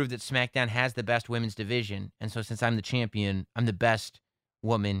here to prove that SmackDown has the best women's division. And so since I'm the champion, I'm the best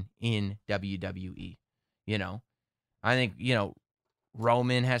woman in WWE. You know, I think, you know,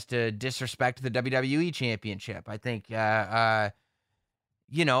 Roman has to disrespect the WWE Championship. I think,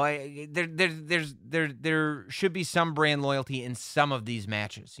 you know, there should be some brand loyalty in some of these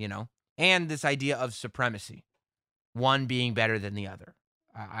matches, you know, and this idea of supremacy, one being better than the other,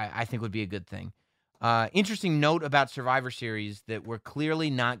 I think would be a good thing. Interesting note about Survivor Series that we're clearly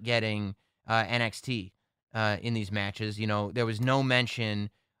not getting NXT in these matches. You know, there was no mention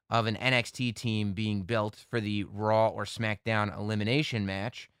of an NXT team being built for the Raw or SmackDown elimination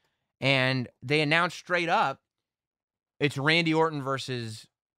match. And they announced straight up, it's Randy Orton versus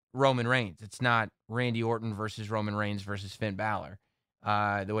Roman Reigns. It's not Randy Orton versus Roman Reigns versus Finn Balor,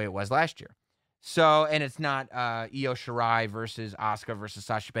 the way it was last year. So, and it's not Io Shirai versus Asuka versus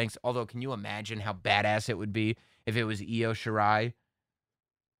Sasha Banks. Although, can you imagine how badass it would be if it was Io Shirai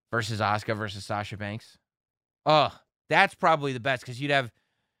versus Asuka versus Sasha Banks? Oh, that's probably the best because you'd have,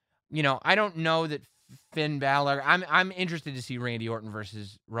 you know, I don't know that Finn Balor. I'm interested to see Randy Orton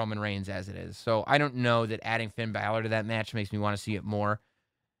versus Roman Reigns as it is. So I don't know that adding Finn Balor to that match makes me want to see it more.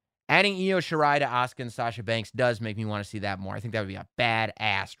 Adding Io Shirai to Asuka and Sasha Banks does make me want to see that more. I think that would be a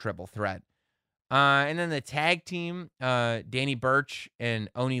badass triple threat. And then the tag team, Danny Burch and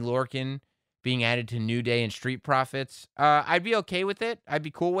Oney Lorcan being added to New Day and Street Profits. I'd be okay with it. I'd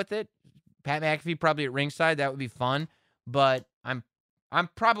be cool with it. Pat McAfee probably at ringside. That would be fun. But I'm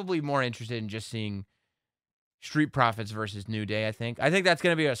probably more interested in just seeing Street Profits versus New Day, I think. I think that's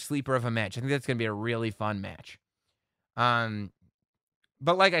going to be a sleeper of a match. I think that's going to be a really fun match.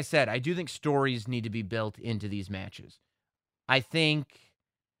 But like I said, I do think stories need to be built into these matches. I think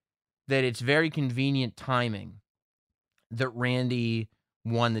that it's very convenient timing that Randy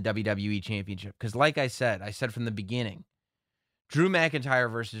won the WWE Championship. Because like I said from the beginning, Drew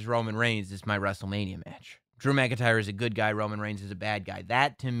McIntyre versus Roman Reigns is my WrestleMania match. Drew McIntyre is a good guy. Roman Reigns is a bad guy.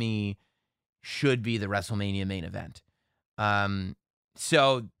 That, to me, should be the WrestleMania main event.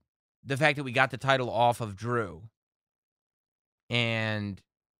 So the fact that we got the title off of Drew and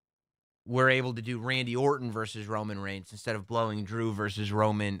we're able to do Randy Orton versus Roman Reigns instead of blowing Drew versus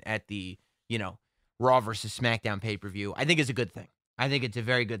Roman at the, Raw versus SmackDown pay-per-view, I think is a good thing. I think it's a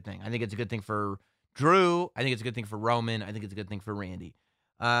very good thing. I think it's a good thing for Drew. I think it's a good thing for Roman. I think it's a good thing for Randy.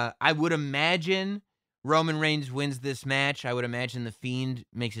 I would imagine Roman Reigns wins this match. I would imagine The Fiend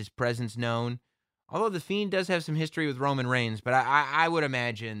makes his presence known. Although The Fiend does have some history with Roman Reigns, but I would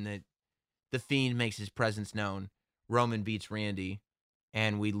imagine that The Fiend makes his presence known. Roman beats Randy,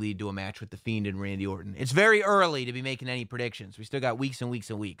 and we lead to a match with The Fiend and Randy Orton. It's very early to be making any predictions. We still got weeks and weeks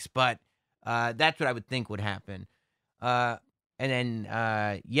and weeks, but that's what I would think would happen. And then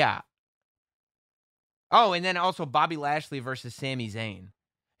also Bobby Lashley versus Sami Zayn.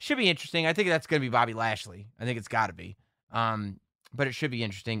 Should be interesting. I think that's going to be Bobby Lashley. I think it's got to be. But it should be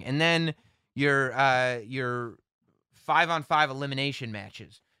interesting. And then your 5-on-5 elimination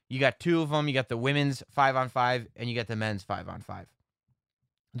matches. You got two of them. You got the women's 5-on-5, and you got the men's 5-on-5.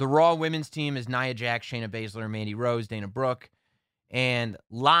 The Raw women's team is Nia Jax, Shayna Baszler, Mandy Rose, Dana Brooke, and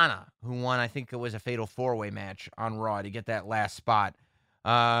Lana, who won, I think it was a fatal 4-way match on Raw to get that last spot.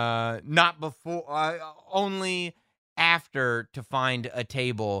 Not before, only after to find a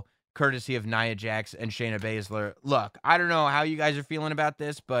table, courtesy of Nia Jax and Shayna Baszler. Look, I don't know how you guys are feeling about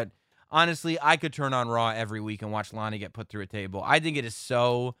this, but honestly, I could turn on Raw every week and watch Lana get put through a table. I think it is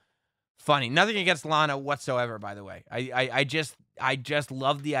so funny. Nothing against Lana whatsoever, by the way. I just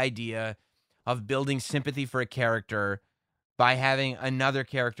love the idea of building sympathy for a character by having another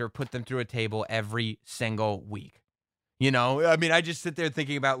character put them through a table every single week. I just sit there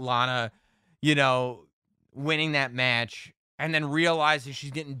thinking about Lana, winning that match and then realizing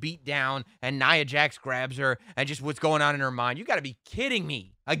she's getting beat down and Nia Jax grabs her and just what's going on in her mind. You got to be kidding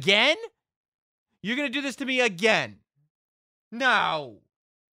me. Again? You're going to do this to me again? No.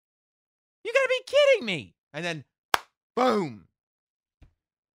 You got to be kidding me. And then, boom,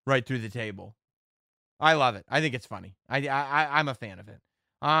 right through the table. I love it. I think it's funny. I'm a fan of it.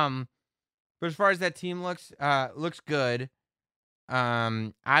 But as far as that team looks good.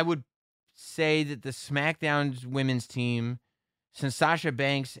 I would say that the SmackDown women's team, since Sasha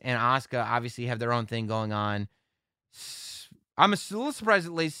Banks and Asuka obviously have their own thing going on, I'm a little surprised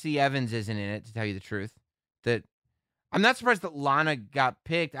that Lacey Evans isn't in it, to tell you the truth. That I'm not surprised that Lana got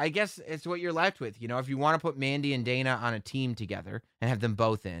picked. I guess it's what you're left with. If you want to put Mandy and Dana on a team together and have them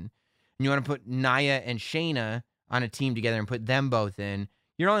both in, and you want to put Nia and Shayna on a team together and put them both in,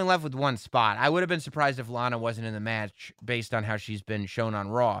 you're only left with one spot. I would have been surprised if Lana wasn't in the match based on how she's been shown on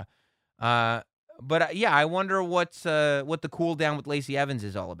Raw. But I wonder what the cool down with Lacey Evans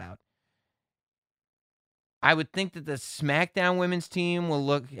is all about. I would think that the SmackDown women's team will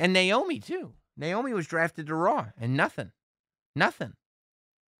look, and Naomi too. Naomi was drafted to Raw, and nothing.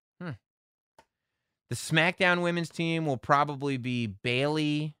 The SmackDown women's team will probably be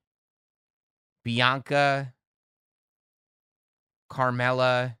Bayley, Bianca,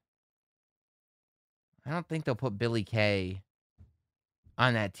 Carmella. I don't think they'll put Billie Kay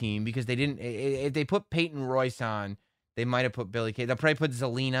on that team because they didn't. If they put Peyton Royce on, they might have put Billie Kay. They'll probably put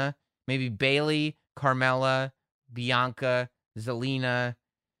Zelina, maybe Bayley, Carmella, Bianca, Zelina,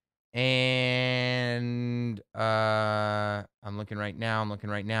 and I'm looking right now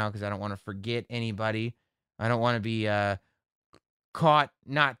because I don't want to forget anybody. I don't want to be caught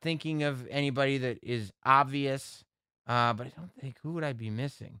not thinking of anybody that is obvious. But I don't think, who would I be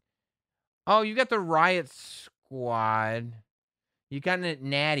missing? Oh, you got the Riot Squad. You got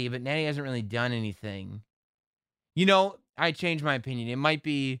Natty, but Natty hasn't really done anything. I changed my opinion. It might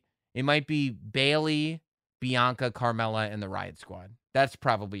be Bayley, Bianca, Carmella, and the Riot Squad. That's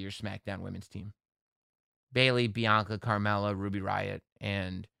probably your SmackDown women's team. Bayley, Bianca, Carmella, Ruby Riott,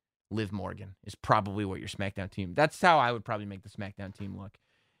 and Liv Morgan is probably what your SmackDown team. That's how I would probably make the SmackDown team look.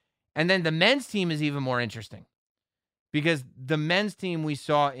 And then the men's team is even more interesting. because the men's team we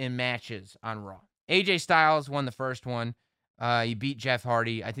saw in matches on Raw. AJ Styles won the first one. He beat Jeff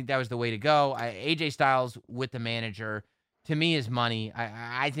Hardy. I think that was the way to go. AJ Styles with the manager, to me, is money.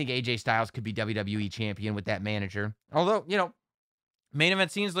 I think AJ Styles could be WWE champion with that manager. Although, main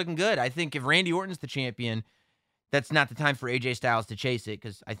event scene's looking good. I think if Randy Orton's the champion, that's not the time for AJ Styles to chase it,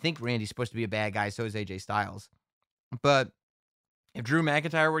 because I think Randy's supposed to be a bad guy, so is AJ Styles. But if Drew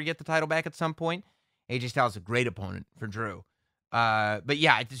McIntyre were to get the title back at some point, AJ Styles is a great opponent for Drew. But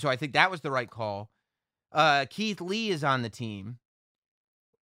yeah, so I think that was the right call. Keith Lee is on the team,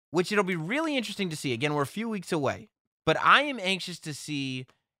 which it'll be really interesting to see. Again, we're a few weeks away, but I am anxious to see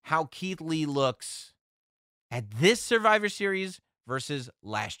how Keith Lee looks at this Survivor Series versus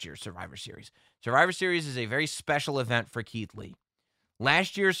last year's Survivor Series. Survivor Series is a very special event for Keith Lee.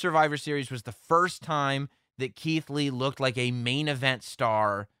 Last year's Survivor Series was the first time that Keith Lee looked like a main event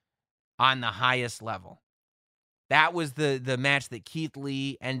star on the highest level. That was the match that Keith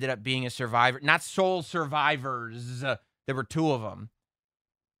Lee ended up being a survivor. Not sole survivors. There were two of them.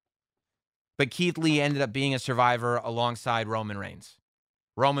 But Keith Lee ended up being a survivor alongside Roman Reigns.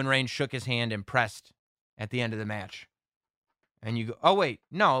 Roman Reigns shook his hand and pressed at the end of the match. And you go, oh, wait.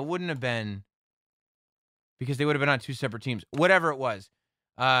 No, it wouldn't have been, because they would have been on two separate teams. Whatever it was.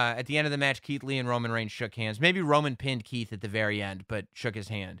 At the end of the match, Keith Lee and Roman Reigns shook hands. Maybe Roman pinned Keith at the very end, but shook his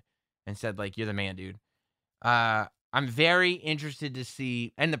hand and said, like, you're the man, dude. I'm very interested to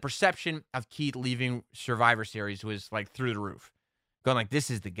see, and the perception of Keith leaving Survivor Series was like through the roof. Going like,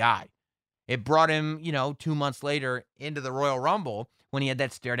 this is the guy. It brought him, 2 months later into the Royal Rumble when he had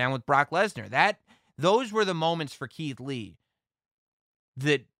that stare down with Brock Lesnar. Those were the moments for Keith Lee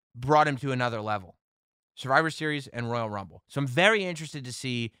that brought him to another level. Survivor Series and Royal Rumble. So I'm very interested to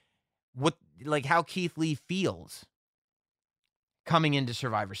see how Keith Lee feels coming into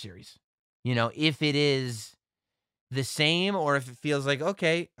Survivor Series. If it is the same or if it feels like,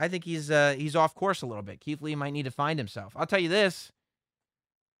 okay, I think he's off course a little bit. Keith Lee might need to find himself. I'll tell you this.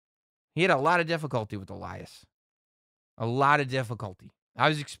 He had a lot of difficulty with Elias. A lot of difficulty. I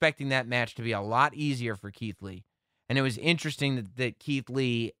was expecting that match to be a lot easier for Keith Lee. And it was interesting that Keith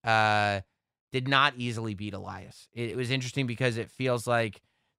Lee did not easily beat Elias. It was interesting because it feels like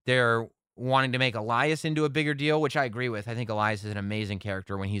they're wanting to make Elias into a bigger deal, which I agree with. I think Elias is an amazing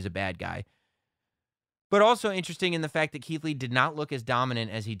character when he's a bad guy. But also interesting in the fact that Keith Lee did not look as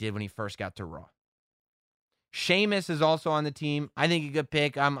dominant as he did when he first got to Raw. Sheamus is also on the team. I think a good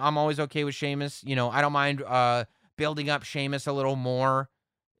pick. I'm always okay with Sheamus. I don't mind building up Sheamus a little more.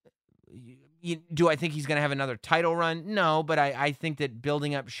 Do I think he's going to have another title run? No, but I think that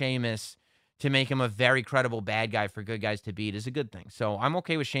building up Sheamus to make him a very credible bad guy for good guys to beat is a good thing. So I'm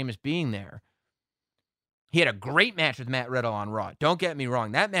okay with Sheamus being there. He had a great match with Matt Riddle on Raw. Don't get me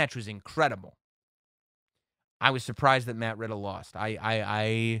wrong. That match was incredible. I was surprised that Matt Riddle lost.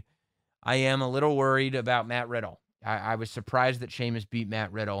 I am a little worried about Matt Riddle. I was surprised that Sheamus beat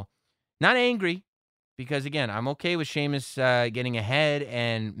Matt Riddle. Not angry, because, again, I'm okay with Sheamus getting ahead,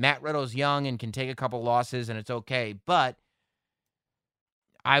 and Matt Riddle's young and can take a couple losses, and it's okay. But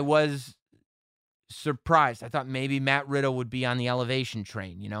I was surprised. I thought maybe Matt Riddle would be on the elevation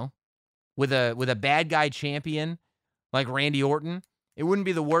train, with a bad guy champion like Randy Orton. It wouldn't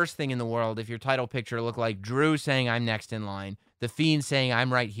be the worst thing in the world if your title picture looked like Drew saying, I'm next in line. The Fiend saying,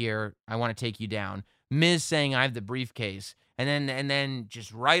 I'm right here. I want to take you down. Miz saying, I have the briefcase. And then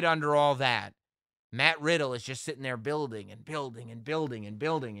just right under all that, Matt Riddle is just sitting there building and building and building and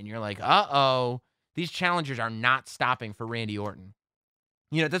building. And you're like, uh-oh, these challengers are not stopping for Randy Orton.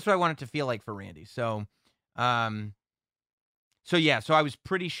 That's what I want it to feel like for Randy. So I was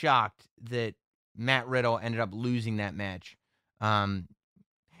pretty shocked that Matt Riddle ended up losing that match.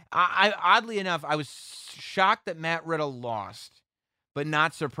 Oddly enough, I was shocked that Matt Riddle lost, but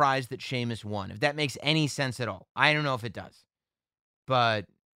not surprised that Sheamus won. If that makes any sense at all. I don't know if it does, but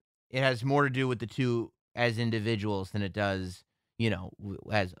it has more to do with the two as individuals than it does, than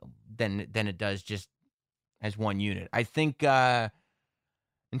it does just as one unit. I think in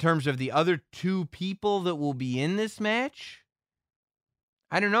terms of the other two people that will be in this match,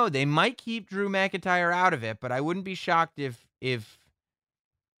 I don't know. They might keep Drew McIntyre out of it, but I wouldn't be shocked if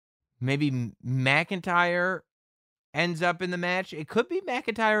maybe McIntyre ends up in the match. It could be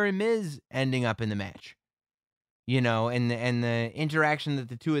McIntyre and Miz ending up in the match, and the interaction that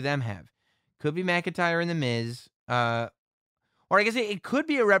the two of them have. Could be McIntyre and the Miz, or I guess it could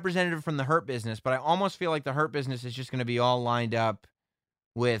be a representative from the Hurt Business, but I almost feel like the Hurt Business is just going to be all lined up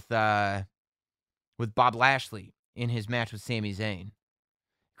with Bob Lashley in his match with Sami Zayn.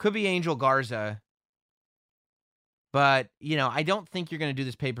 Could be Angel Garza But, I don't think you're going to do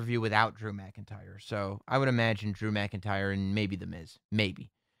this pay-per-view without Drew McIntyre. So I would imagine Drew McIntyre and maybe The Miz.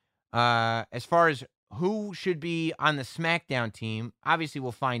 Maybe. As far as who should be on the SmackDown team, obviously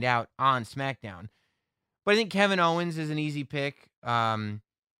we'll find out on SmackDown. But I think Kevin Owens is an easy pick. I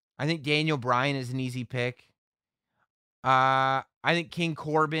think Daniel Bryan is an easy pick. I think King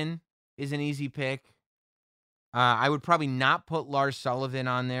Corbin is an easy pick. I would probably not put Lars Sullivan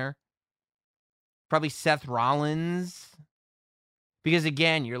on there. Probably Seth Rollins. Because,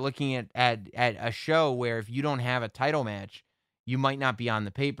 again, you're looking at a show where if you don't have a title match, you might not be on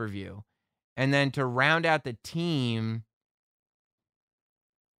the pay-per-view. And then to round out the team,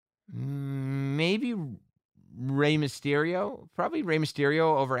 maybe Rey Mysterio. Probably Rey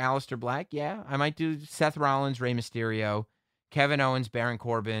Mysterio over Aleister Black. Yeah, I might do Seth Rollins, Rey Mysterio, Kevin Owens, Baron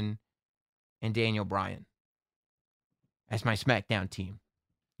Corbin, and Daniel Bryan. That's my SmackDown team.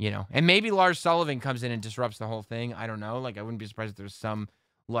 And maybe Lars Sullivan comes in and disrupts the whole thing. I don't know. Like, I wouldn't be surprised if there's some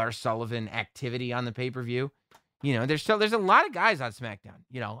Lars Sullivan activity on the pay-per-view. There's a lot of guys on SmackDown.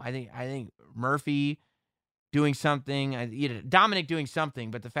 I think Murphy doing something, Dominic doing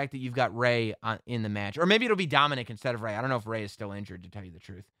something, but the fact that you've got Ray in the match, or maybe it'll be Dominic instead of Ray. I don't know if Ray is still injured, to tell you the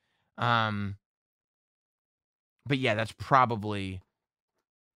truth. But yeah, that's probably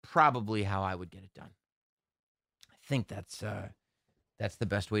how I would get it done. I think that's the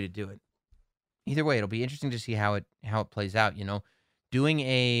best way to do it. Either way, it'll be interesting to see how it plays out. Doing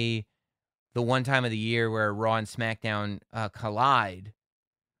the one time of the year where Raw and SmackDown collide,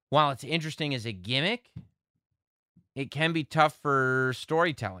 while it's interesting as a gimmick, it can be tough for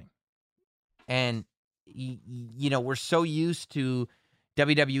storytelling. And we're so used to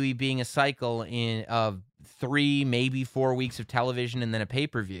WWE being a cycle of 3, maybe 4 weeks of television and then a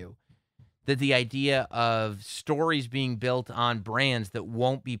pay-per-view, that the idea of stories being built on brands that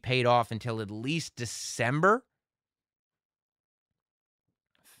won't be paid off until at least December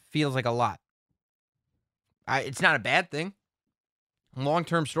feels like a lot. It's not a bad thing.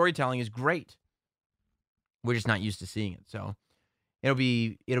 Long-term storytelling is great. We're just not used to seeing it. So it'll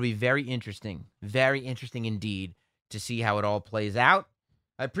be very interesting indeed to see how it all plays out.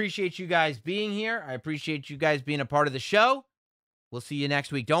 I appreciate you guys being here. I appreciate you guys being a part of the show. We'll see you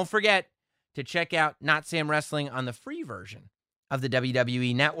next week. Don't forget to check out Not Sam Wrestling on the free version of the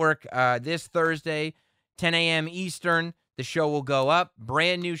WWE Network. This Thursday, 10 a.m. Eastern, the show will go up.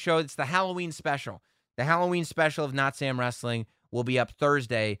 Brand new show. It's the Halloween special. The Halloween special of Not Sam Wrestling will be up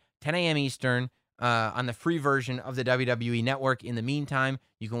Thursday, 10 a.m. Eastern, on the free version of the WWE Network. In the meantime,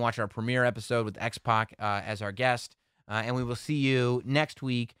 you can watch our premiere episode with X-Pac as our guest. And we will see you next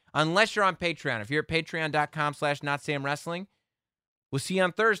week, unless you're on Patreon. If you're at patreon.com/NotSamWrestling, we'll see you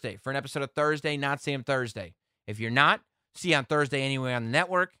on Thursday for an episode of Thursday, Not Sam Thursday. If you're not, see you on Thursday anyway on the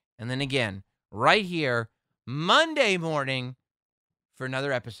network. And then again, right here, Monday morning for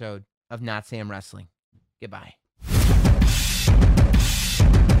another episode of Not Sam Wrestling. Goodbye.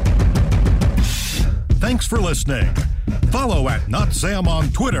 Thanks for listening. Follow at Not Sam on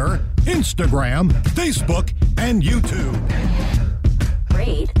Twitter, Instagram, Facebook, and YouTube.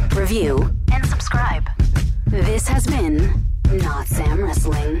 Rate, review, and subscribe. This has been Not Sam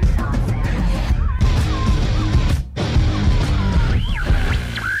Wrestling.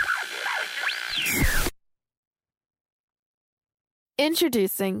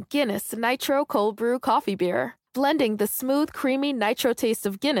 Introducing Guinness Nitro Cold Brew Coffee Beer. Blending the smooth, creamy nitro taste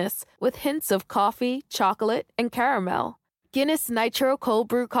of Guinness with hints of coffee, chocolate, and caramel. Guinness Nitro Cold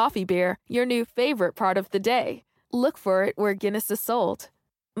Brew Coffee Beer, your new favorite part of the day. Look for it where Guinness is sold.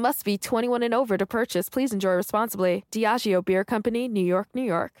 Must be 21 and over to purchase. Please enjoy responsibly. Diageo Beer Company, New York, New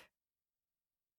York.